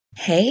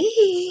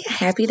Hey,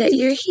 happy that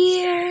you're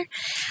here.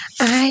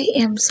 I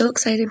am so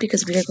excited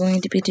because we are going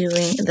to be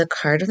doing the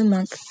card of the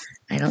month.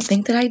 I don't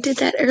think that I did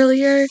that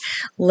earlier.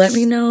 Let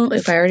me know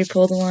if I already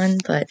pulled one,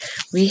 but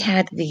we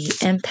had the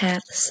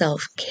empath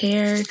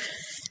self-care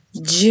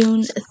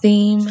June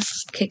theme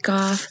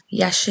kickoff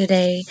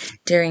yesterday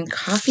during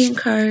Coffee and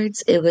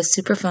Cards. It was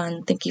super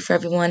fun. Thank you for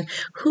everyone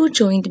who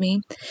joined me.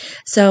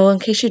 So, in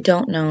case you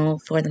don't know,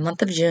 for the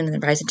month of June in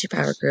the Rise into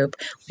Power group,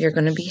 we are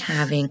going to be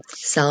having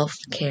self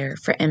care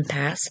for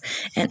empaths.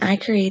 And I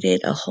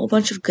created a whole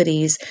bunch of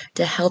goodies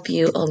to help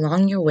you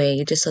along your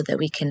way just so that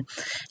we can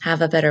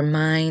have a better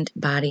mind,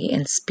 body,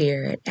 and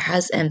spirit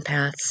as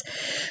empaths.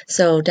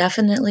 So,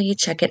 definitely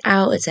check it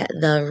out. It's at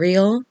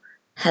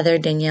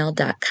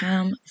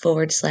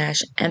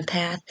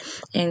therealdanielle.com/empath,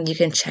 and you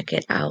can check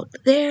it out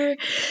there.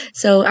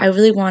 So I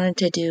really wanted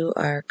to do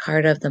our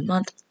card of the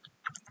month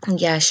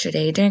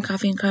yesterday during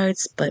Coffee and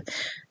Cards, but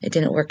it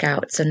didn't work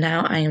out. So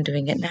now I am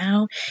doing it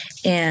now,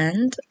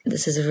 and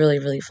this is really,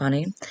 really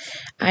funny.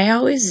 I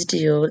always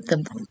do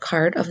the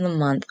card of the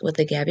month with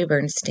the Gabby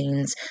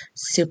Bernstein's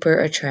Super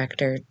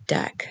Attractor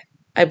deck.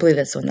 I believe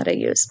that's the one that I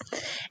use.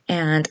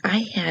 And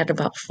I had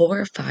about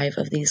 4 or 5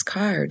 of these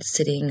cards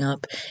sitting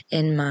up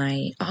in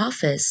my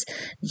office,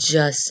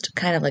 just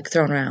kind of like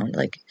thrown around.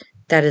 Like,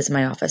 that is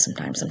my office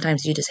sometimes.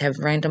 Sometimes you just have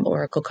random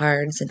oracle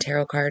cards and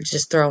tarot cards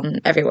just thrown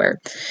everywhere.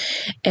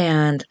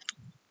 And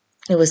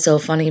it was so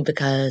funny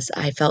because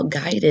I felt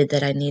guided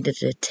that I needed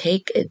to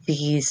take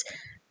these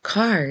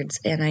cards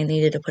and I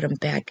needed to put them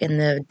back in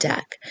the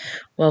deck.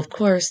 Well, of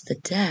course, the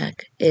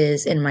deck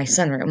is in my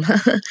sunroom.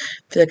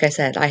 Like I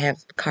said, I have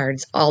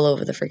cards all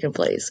over the freaking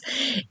place.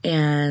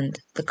 And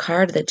the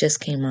card that just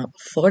came up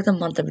for the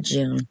month of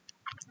June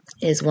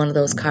is one of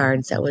those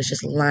cards that was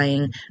just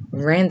lying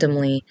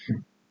randomly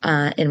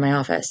in my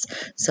office.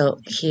 So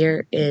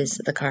here is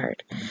the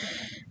card.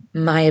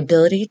 My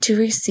ability to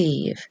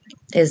receive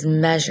is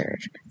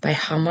measured by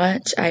how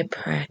much I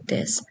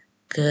practice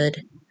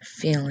good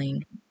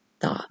feeling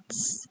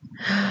thoughts.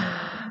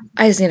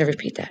 I just need to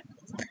repeat that.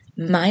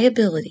 My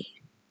ability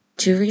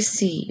to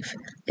receive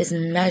is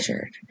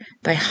measured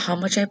by how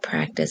much I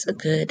practice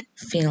good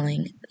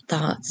feeling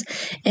thoughts.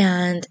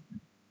 And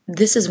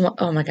this is what,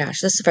 oh my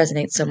gosh, this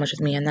resonates so much with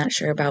me. I'm not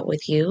sure about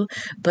with you,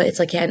 but it's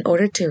like, yeah, in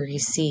order to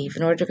receive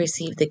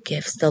the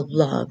gifts, the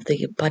love,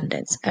 the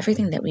abundance,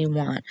 everything that we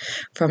want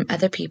from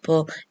other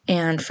people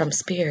and from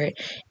spirit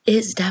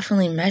is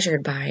definitely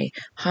measured by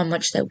how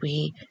much that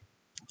we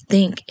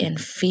think and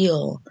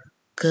feel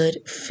good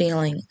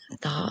feeling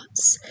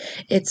thoughts.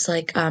 It's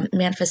like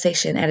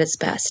manifestation at its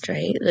best,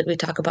 right? Like we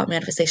talk about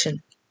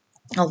manifestation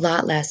a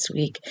lot last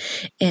week,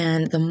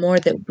 and the more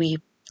that we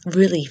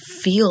really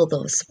feel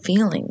those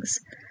feelings,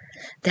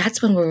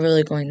 that's when we're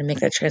really going to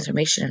make that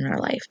transformation in our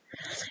life.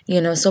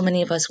 So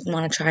many of us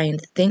want to try and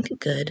think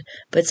good,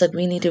 but it's like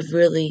we need to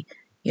really,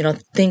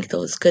 think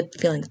those good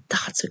feeling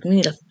thoughts. We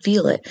need to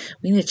feel it.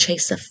 We need to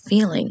chase the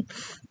feeling.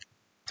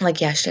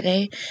 Like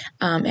yesterday,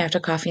 after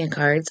Coffee and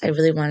Cards, I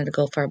really wanted to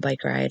go for a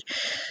bike ride.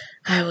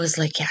 I was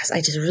like, yes, I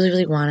just really,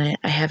 really want it.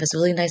 I have this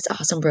really nice,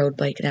 awesome road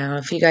bike now.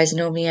 If you guys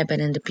know me, I've been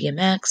into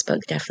BMX,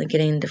 but definitely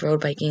getting into road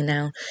biking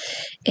now.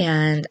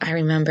 And I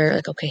remember,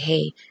 like, okay,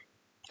 hey,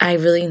 I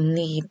really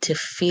need to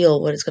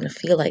feel what it's going to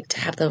feel like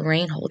to have the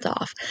rain hold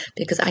off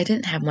because I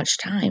didn't have much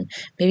time.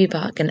 Maybe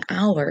about an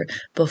hour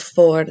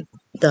before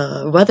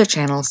the Weather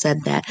Channel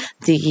said that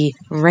the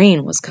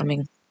rain was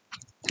coming.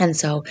 And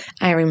so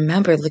I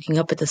remember looking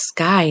up at the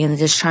sky and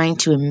just trying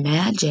to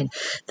imagine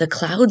the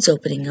clouds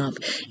opening up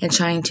and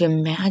trying to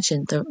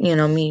imagine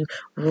me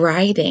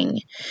riding,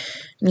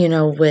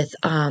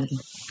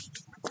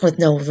 with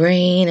no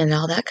rain and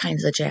all that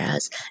kinds of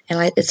jazz.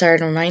 And it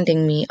started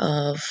reminding me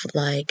of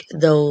like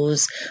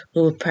those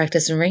who would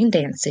practice rain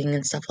dancing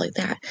and stuff like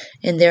that.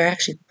 And they're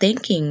actually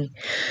thanking,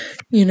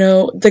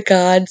 the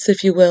gods,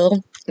 if you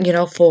will,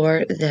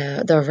 for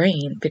the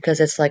rain, because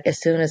it's like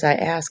as soon as I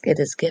ask, it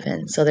is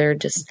given. So they're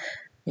just,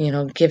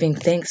 giving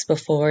thanks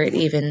before it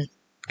even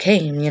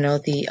came,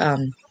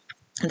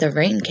 the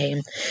rain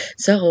came.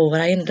 So what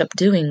I ended up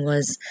doing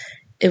was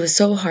it was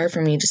so hard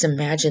for me to just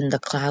imagine the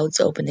clouds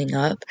opening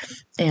up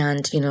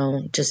and,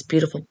 just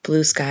beautiful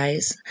blue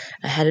skies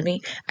ahead of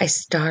me. I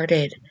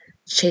started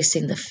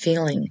chasing the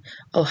feeling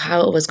of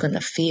how it was going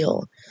to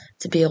feel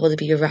to be able to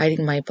be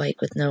riding my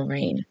bike with no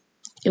rain.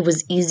 It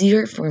was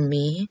easier for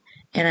me,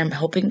 and I'm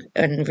hoping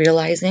and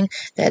realizing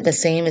that the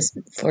same is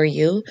for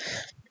you.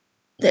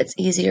 That's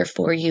easier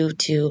for you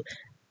to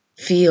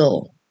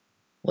feel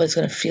what it's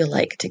going to feel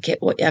like to get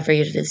whatever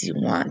it is you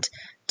want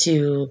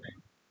to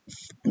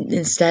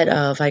instead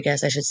of, I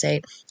guess I should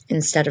say,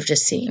 instead of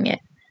just seeing it.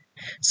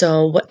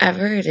 So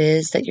whatever it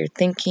is that you're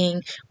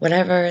thinking,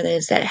 whatever it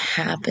is that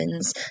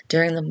happens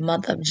during the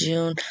month of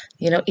June,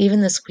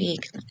 even this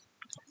week,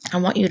 I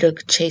want you to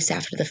chase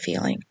after the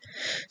feeling.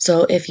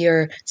 So if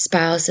your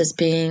spouse is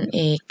being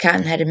a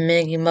cotton-headed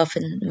Maggie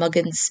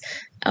Muggins,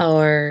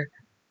 or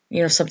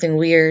something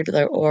weird,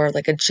 or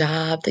like a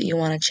job that you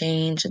want to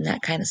change and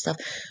that kind of stuff,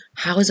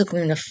 how is it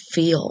going to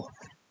feel?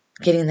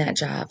 getting that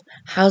job?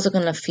 How's it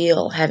going to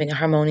feel having a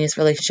harmonious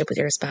relationship with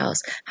your spouse?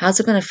 How's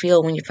it going to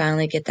feel when you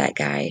finally get that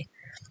guy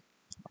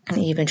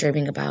and you've been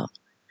dreaming about?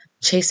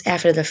 Chase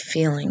after the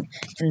feeling.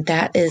 And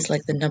that is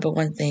like the number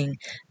one thing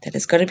that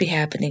is going to be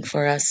happening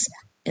for us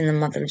in the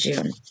month of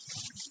June.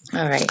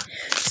 All right.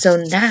 So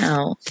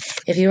now,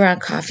 if you were on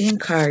Coffee and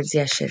Cards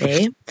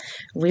yesterday,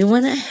 we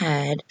went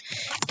ahead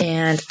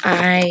and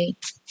I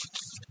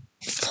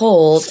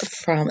pulled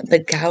from the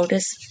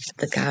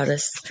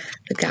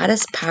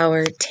Goddess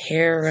Power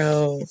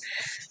Tarot.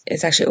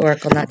 It's actually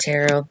Oracle, not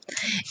Tarot.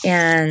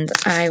 And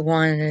I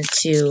wanted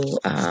to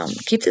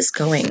keep this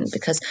going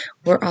because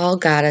we're all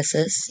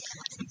goddesses,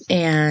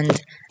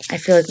 and I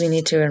feel like we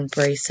need to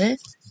embrace it.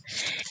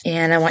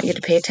 And I want you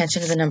to pay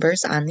attention to the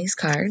numbers on these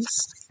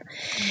cards.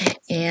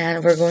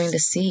 And we're going to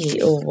see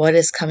what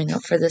is coming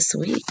up for this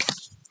week.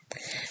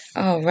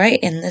 All right,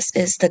 and this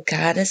is the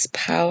Goddess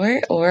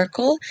Power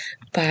Oracle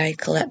by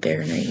Colette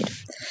Baron-Reid.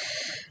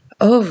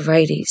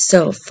 Alrighty,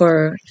 so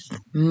for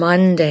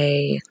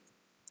Monday,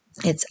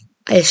 it's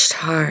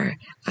Ishtar,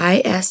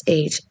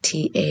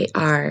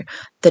 Ishtar.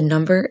 The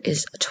number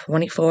is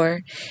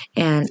 24,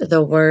 and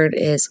the word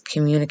is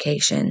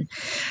communication.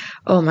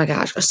 Oh my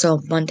gosh. So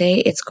Monday,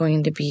 it's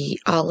going to be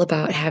all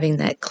about having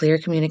that clear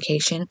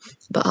communication,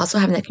 but also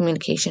having that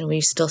communication where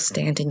you still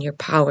stand in your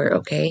power,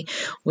 okay?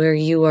 Where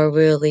you are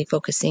really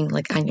focusing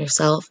like on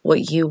yourself,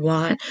 what you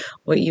want,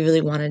 what you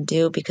really want to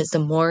do, because the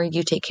more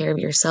you take care of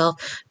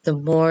yourself, the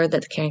more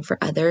that the caring for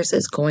others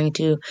is going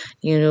to,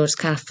 just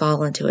kind of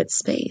fall into its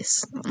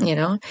space,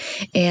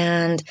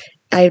 And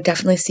I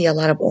definitely see a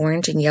lot of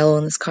orange and yellow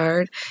in this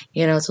card.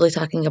 It's really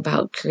talking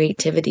about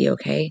creativity,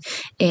 okay?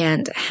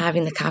 And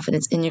having the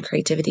confidence in your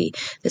creativity.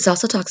 This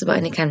also talks about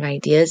any kind of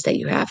ideas that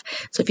you have.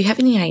 So if you have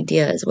any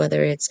ideas,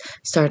 whether it's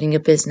starting a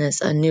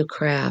business, a new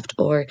craft,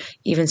 or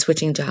even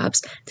switching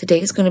jobs,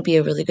 today is going to be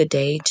a really good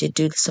day to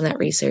do some of that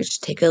research,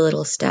 to take a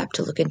little step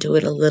to look into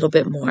it a little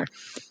bit more.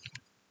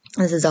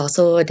 This is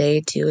also a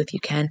day, too, if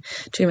you can,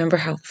 to remember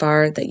how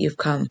far that you've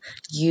come.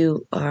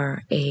 You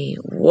are a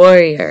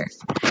warrior.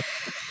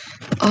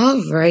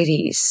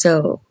 Alrighty,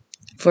 so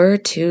for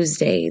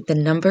Tuesday, the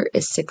number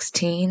is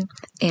 16,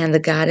 and the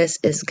goddess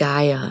is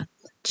Gaia,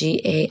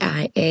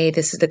 Gaia.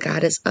 This is the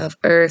goddess of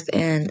earth,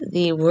 and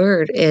the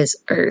word is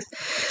earth.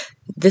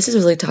 This is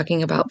really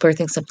talking about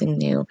birthing something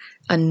new.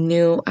 A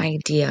new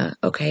idea,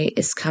 okay,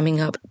 is coming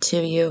up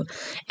to you,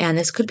 and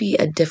this could be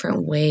a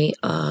different way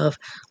of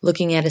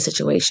looking at a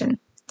situation.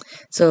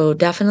 So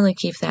definitely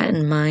keep that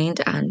in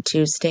mind on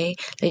Tuesday,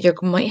 that you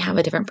might have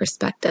a different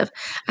perspective.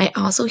 I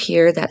also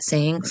hear that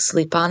saying,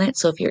 sleep on it.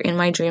 So if you're in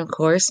my dream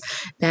course,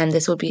 then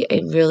this would be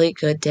a really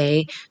good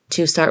day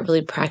to start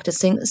really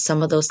practicing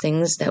some of those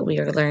things that we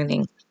are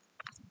learning.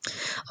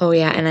 Oh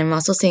yeah, and I'm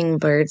also seeing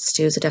birds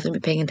too, so definitely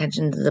be paying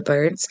attention to the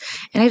birds.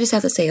 And I just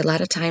have to say, a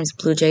lot of times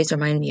blue jays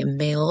remind me of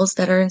males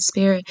that are in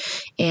spirit,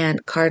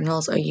 and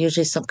cardinals are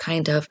usually some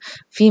kind of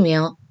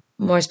female,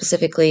 more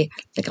specifically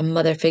like a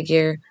mother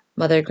figure,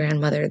 mother,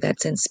 grandmother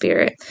that's in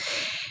spirit.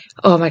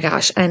 Oh my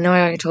gosh, I know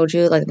I already told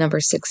you like number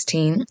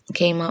 16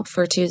 came up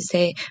for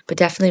Tuesday, but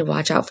definitely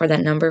watch out for that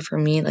number. For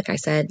me, like I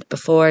said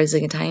before a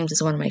zillion times,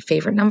 is one of my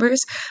favorite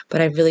numbers,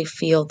 but I really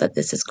feel that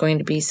this is going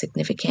to be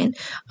significant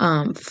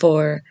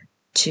for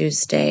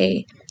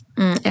Tuesday.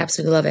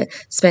 Absolutely love it.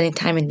 Spending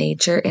time in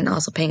nature and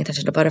also paying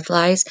attention to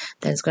butterflies.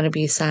 That is going to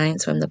be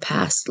signs from the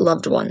past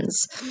loved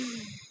ones.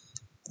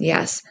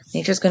 Yes,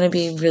 nature's going to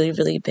be really,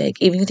 really big.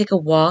 Even you can take a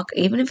walk,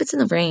 even if it's in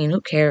the rain,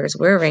 who cares?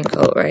 Wear a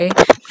raincoat, right?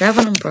 Grab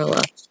an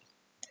umbrella.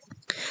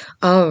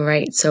 All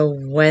right, so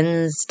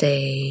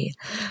Wednesday.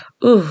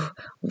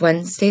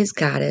 Wednesday's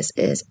goddess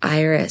is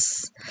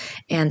Iris,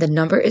 and the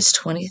number is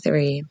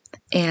 23,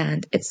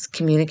 and it's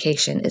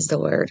communication is the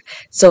word.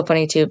 So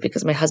funny too,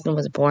 because my husband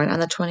was born on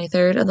the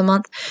 23rd of the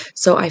month,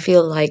 so I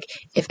feel like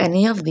if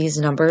any of these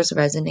numbers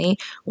resonate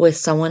with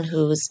someone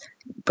whose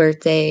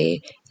birthday,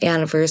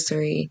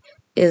 anniversary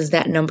is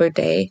that number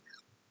day,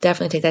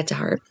 definitely take that to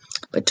heart.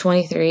 But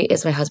 23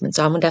 is my husband,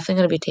 so I'm definitely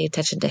going to be paying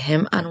attention to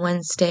him on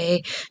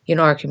Wednesday.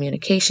 Our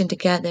communication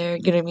together,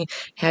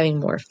 having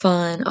more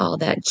fun, all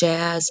that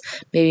jazz,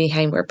 maybe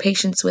having more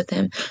patience with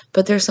him.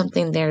 But there's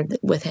something there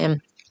with him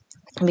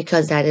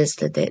because that is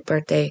the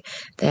birthday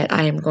that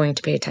I am going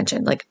to pay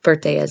attention. Like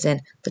birthday as in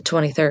the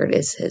 23rd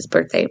is his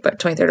birthday, but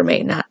 23rd of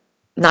May, not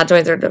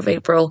 23rd of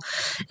April,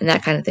 and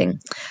that kind of thing.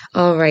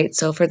 All right,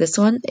 so for this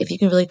one, if you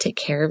can really take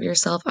care of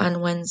yourself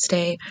on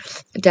Wednesday,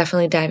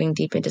 definitely diving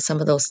deep into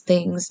some of those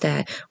things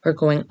that we're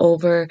going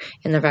over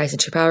in the Rise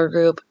into Your Power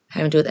group,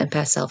 having to do with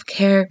empath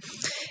self-care.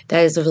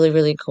 That is really,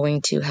 really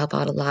going to help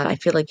out a lot. I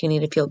feel like you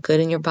need to feel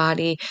good in your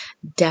body.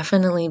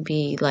 Definitely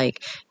be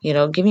like,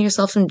 giving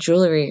yourself some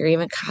jewelry or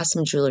even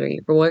custom jewelry.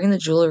 We're wearing the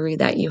jewelry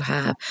that you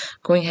have.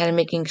 Going ahead and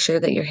making sure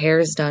that your hair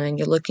is done and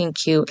you're looking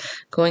cute.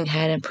 Going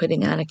ahead and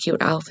putting on a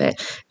cute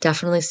outfit.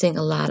 Definitely seeing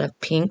a lot of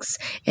pinks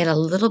and a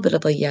little bit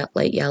of a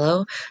light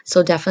yellow.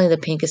 So definitely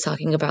the pink is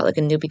talking about like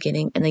a new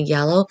beginning, and the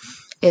yellow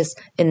is,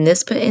 in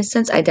this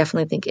instance, I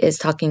definitely think is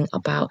talking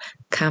about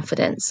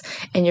confidence.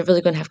 And you're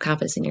really going to have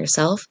confidence in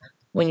yourself,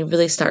 when you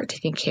really start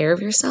taking care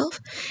of yourself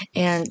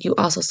and you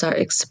also start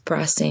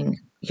expressing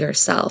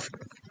yourself.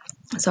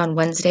 So on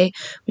Wednesday,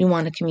 we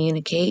want to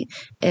communicate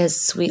as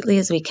sweetly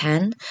as we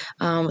can,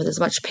 with as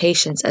much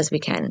patience as we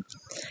can.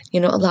 A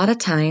lot of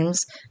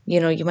times,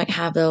 you might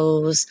have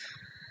those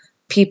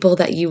people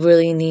that you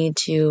really need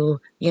to,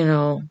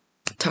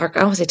 talk, I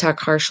don't want to say talk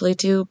harshly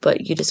to,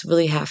 but you just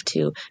really have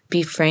to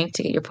be frank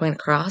to get your point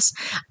across.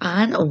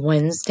 On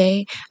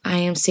Wednesday, I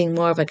am seeing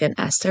more of like an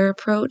Esther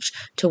approach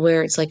to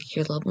where it's like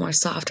you're a little more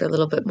softer, a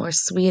little bit more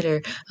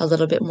sweeter, a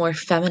little bit more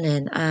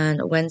feminine on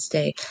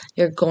Wednesday.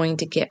 You're going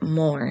to get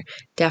more,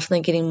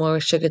 definitely getting more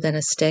sugar than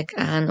a stick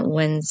on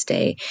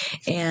Wednesday.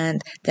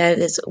 And that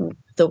is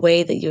the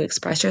way that you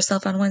express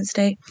yourself on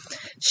Wednesday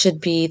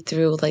should be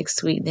through like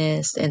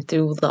sweetness and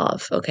through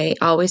love. Okay.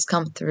 Always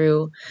come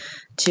through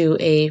to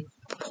a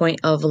point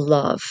of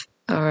love.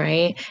 All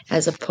right.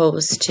 As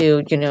opposed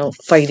to,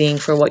 fighting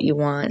for what you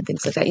want,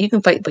 things like that. You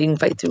can fight, but you can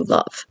fight through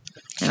love.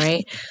 All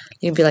right.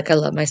 You can be like, I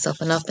love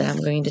myself enough that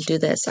I'm going to do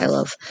this. I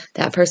love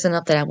that person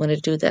enough that I'm going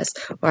to do this.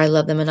 Or I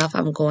love them enough,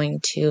 I'm going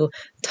to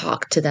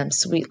talk to them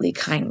sweetly,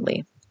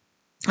 kindly.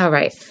 All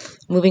right.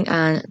 Moving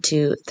on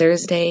to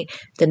Thursday.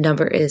 The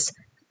number is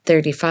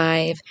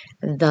 35.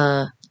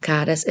 The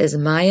goddess is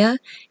Maya,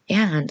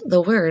 and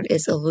the word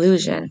is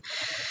illusion.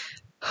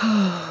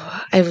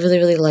 I really,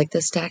 really like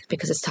this deck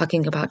because it's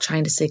talking about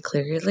trying to see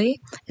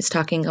clearly. It's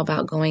talking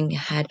about going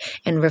ahead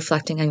and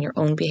reflecting on your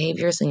own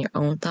behaviors and your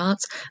own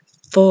thoughts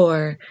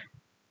for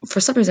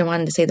some reason, I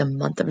wanted to say the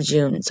month of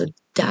June. So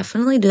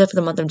definitely do that for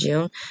the month of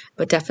June,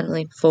 but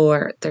definitely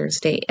for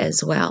Thursday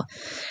as well.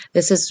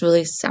 This is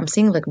really, I'm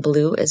seeing like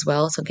blue as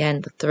well. So again,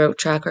 the throat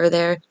chakra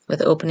there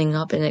with opening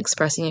up and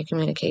expressing your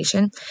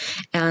communication.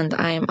 And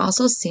I am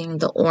also seeing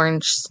the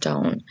orange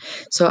stone.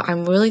 So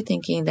I'm really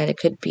thinking that it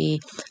could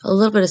be a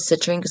little bit of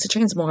citrine, because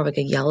citrine is more of like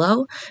a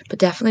yellow, but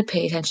definitely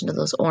pay attention to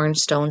those orange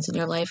stones in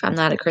your life. I'm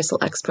not a crystal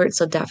expert,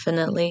 so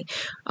definitely,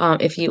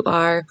 if you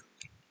are,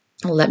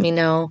 let me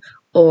know,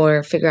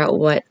 or figure out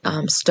what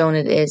stone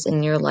it is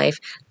in your life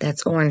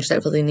that's orange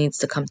that really needs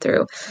to come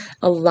through.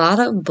 A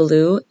lot of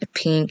blue,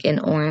 pink, and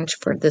orange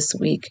for this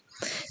week.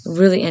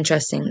 Really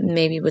interesting,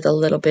 maybe with a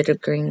little bit of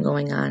green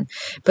going on.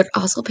 But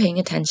also paying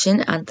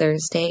attention on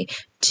Thursday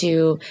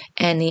to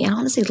any, I don't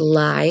want to say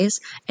lies,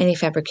 any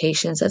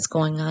fabrications that's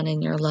going on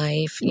in your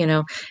life.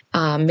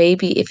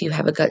 Maybe if you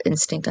have a gut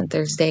instinct on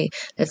Thursday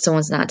that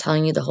someone's not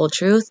telling you the whole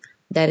truth,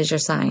 that is your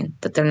sign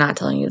that they're not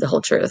telling you the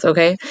whole truth,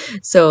 okay?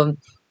 So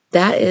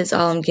that is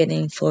all I'm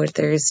getting for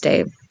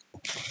Thursday.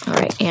 All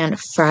right, and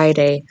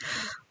Friday.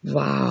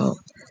 Wow.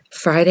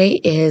 Friday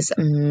is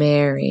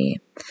Mary.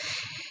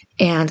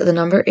 And the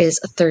number is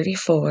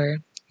 34.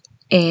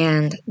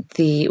 And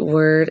the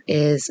word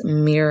is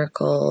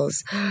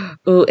miracles.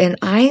 Ooh, and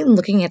I'm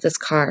looking at this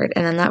card,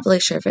 and I'm not really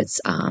sure if it's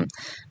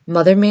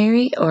Mother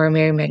Mary or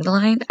Mary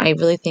Magdalene. I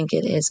really think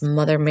it is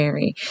Mother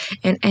Mary.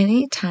 And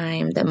any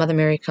time that Mother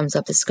Mary comes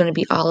up, it's going to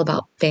be all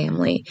about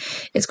family.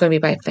 It's going to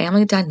be by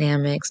family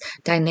dynamics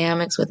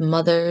with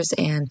mothers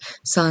and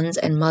sons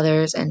and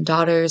mothers and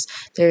daughters.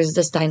 There's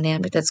this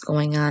dynamic that's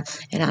going on.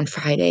 And on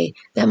Friday,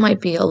 that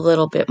might be a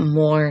little bit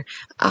more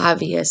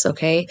obvious,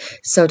 okay?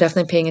 So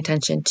definitely paying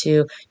attention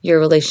to your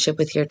relationship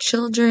with your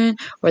children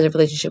or the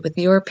relationship with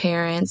your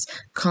parents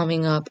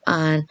coming up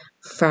on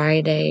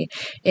Friday.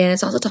 And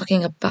it's also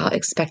talking about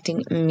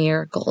expecting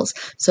miracles.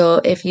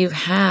 So if you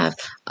have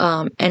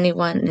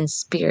anyone in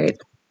spirit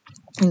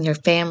in your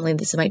family,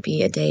 this might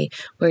be a day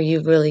where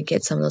you really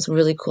get some of those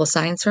really cool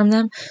signs from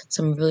them,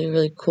 some really,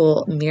 really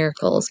cool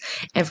miracles.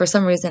 And for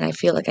some reason, I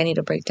feel like I need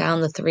to break down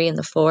the 3 and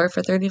the 4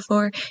 for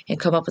 34 and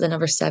come up with the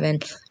number 7,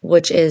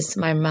 which is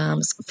my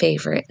mom's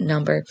favorite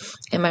number.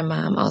 And my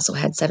mom also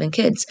had 7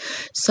 kids.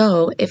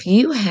 So if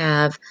you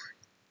have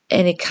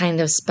any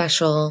kind of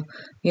special,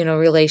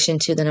 relation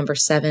to the number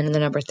 7 and the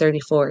number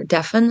 34,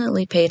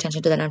 definitely pay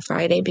attention to that on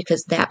Friday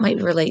because that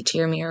might relate to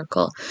your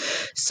miracle.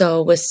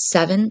 So with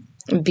 7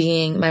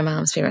 being my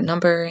mom's favorite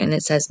number and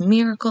it says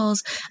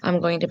miracles, I'm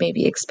going to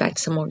maybe expect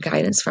some more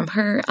guidance from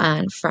her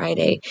on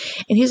Friday.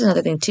 And here's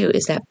another thing too,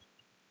 is that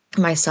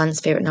my son's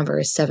favorite number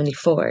is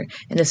 74,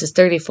 and this is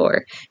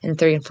 34, and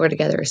 3 and 4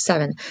 together is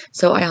 7.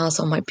 So I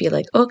also might be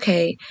like,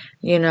 okay,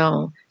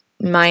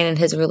 mine and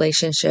his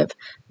relationship,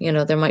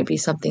 there might be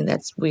something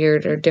that's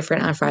weird or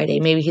different on Friday.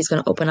 Maybe he's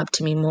going to open up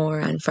to me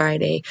more on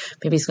Friday.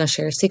 Maybe he's going to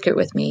share a secret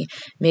with me.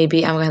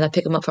 Maybe I'm going to have to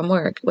pick him up from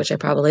work, which I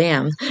probably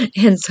am.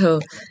 And so,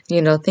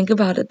 think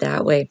about it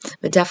that way.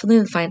 But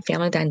definitely find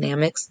family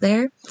dynamics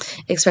there,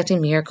 expecting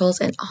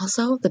miracles. And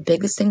also the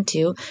biggest thing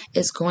too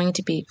is going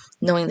to be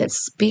knowing that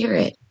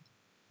spirit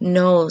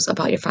knows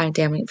about your family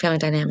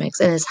dynamics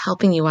and is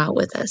helping you out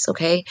with this,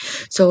 okay?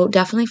 So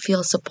definitely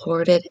feel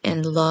supported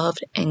and loved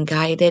and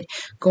guided,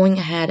 going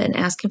ahead and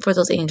asking for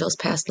those angels,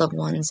 past loved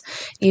ones,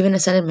 even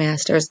ascended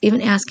masters, even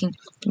asking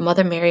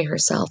Mother Mary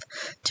herself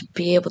to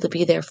be able to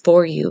be there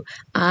for you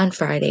on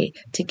Friday,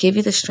 to give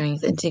you the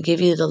strength and to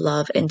give you the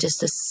love and just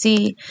to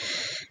see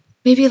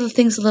maybe the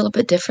things a little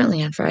bit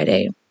differently on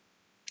Friday.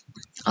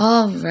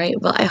 All right.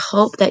 Well, I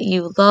hope that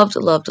you loved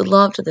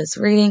this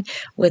reading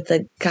with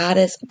the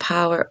Goddess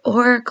Power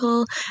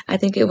Oracle. I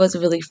think it was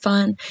really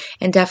fun.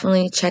 And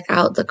definitely check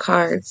out the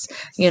cards,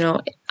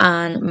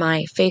 on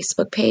my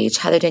Facebook page,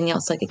 Heather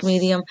Danielle Psychic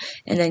Medium,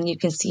 and then you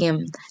can see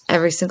them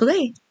every single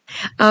day.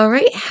 All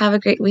right. Have a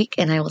great week,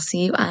 and I will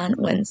see you on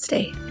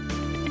Wednesday.